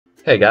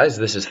Hey guys,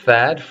 this is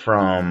Thad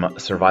from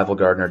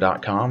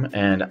survivalgardener.com,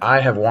 and I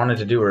have wanted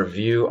to do a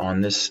review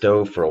on this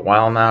stove for a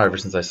while now, ever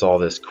since I saw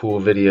this cool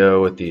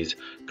video with these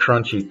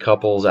crunchy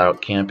couples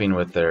out camping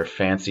with their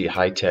fancy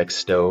high-tech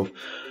stove.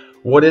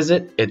 What is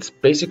it? It's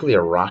basically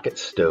a rocket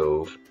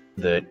stove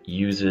that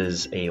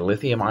uses a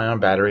lithium-ion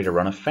battery to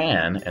run a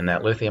fan, and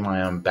that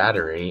lithium-ion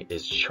battery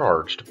is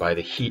charged by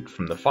the heat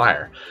from the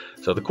fire.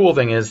 So the cool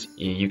thing is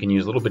you can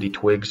use little bitty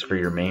twigs for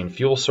your main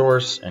fuel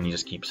source, and you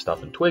just keep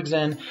stuffing twigs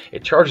in.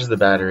 It charges the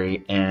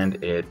battery,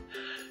 and it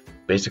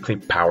basically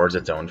powers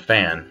its own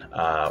fan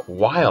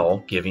while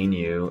giving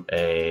you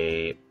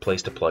a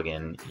place to plug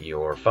in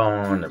your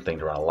phone, a thing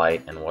to run a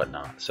light and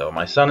whatnot. So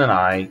my son and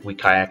I, we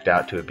kayaked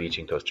out to a beach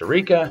in Costa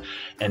Rica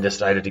and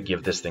decided to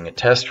give this thing a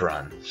test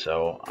run.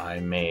 So I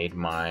made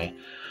my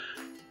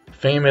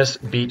famous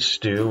beach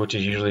stew, which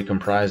is usually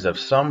comprised of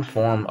some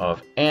form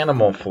of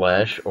animal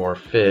flesh or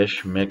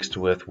fish mixed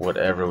with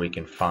whatever we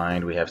can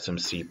find. We have some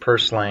sea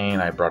purslane.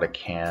 I brought a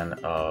can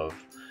of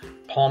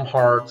palm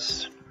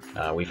hearts.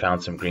 We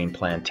found some green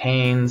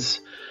plantains,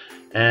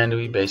 and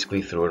we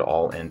basically threw it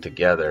all in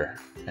together.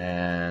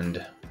 And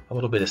a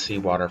little bit of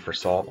seawater for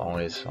salt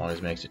always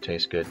makes it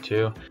taste good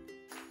too.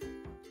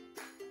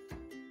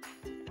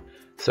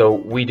 So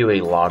we do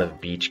a lot of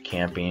beach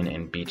camping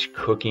and beach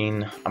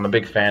cooking. I'm a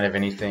big fan of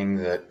anything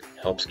that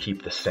helps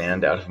keep the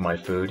sand out of my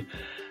food.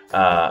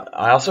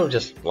 I also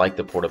just like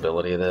the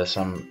portability of this.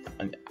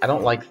 I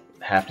don't like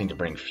having to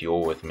bring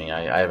fuel with me.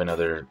 I have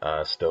another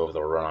stove that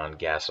will run on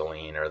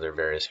gasoline or other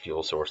various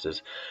fuel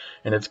sources,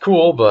 and it's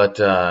cool, but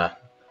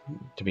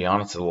to be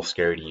honest, it's a little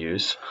scary to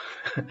use.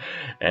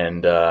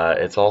 And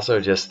it's also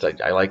just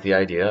I like the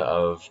idea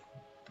of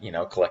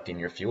collecting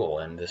your fuel,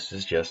 and this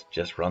is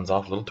just runs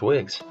off little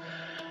twigs.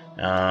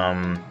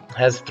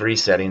 Has 3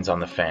 settings on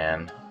the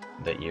fan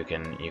that you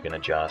can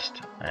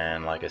adjust,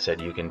 and like I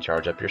said, you can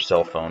charge up your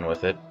cell phone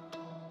with it.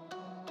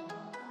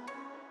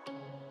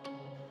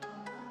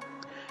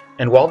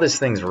 And while this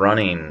thing's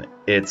running,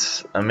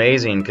 it's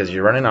amazing because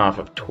you're running off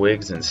of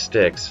twigs and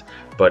sticks,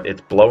 but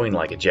it's blowing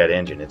like a jet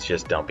engine. It's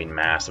just dumping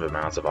massive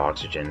amounts of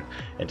oxygen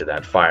into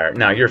that fire.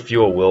 Now, your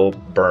fuel will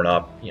burn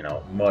up,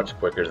 much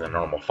quicker than a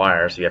normal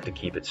fire, so you have to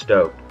keep it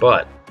stoked,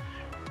 but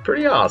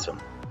pretty awesome.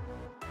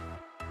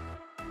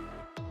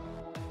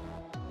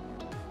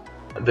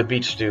 The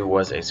beach stew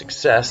was a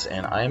success,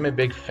 and I am a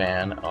big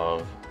fan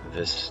of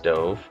this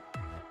stove.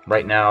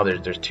 Right now,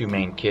 there's 2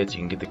 main kits. You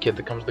can get the kit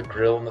that comes with the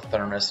grill and the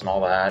thermos and all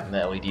that, and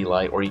the LED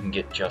light, or you can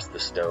get just the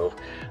stove.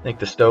 I think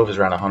the stove is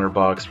around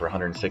 $100. For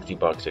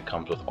 $160, it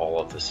comes with all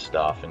of the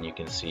stuff, and you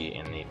can see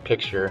in the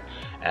picture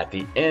at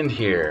the end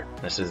here.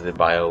 This is the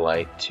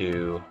BioLite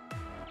 2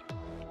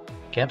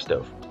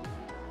 Campstove.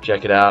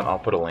 Check it out. I'll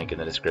put a link in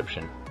the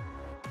description.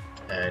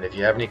 And if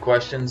you have any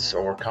questions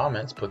or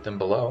comments, put them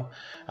below.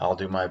 I'll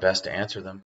do my best to answer them.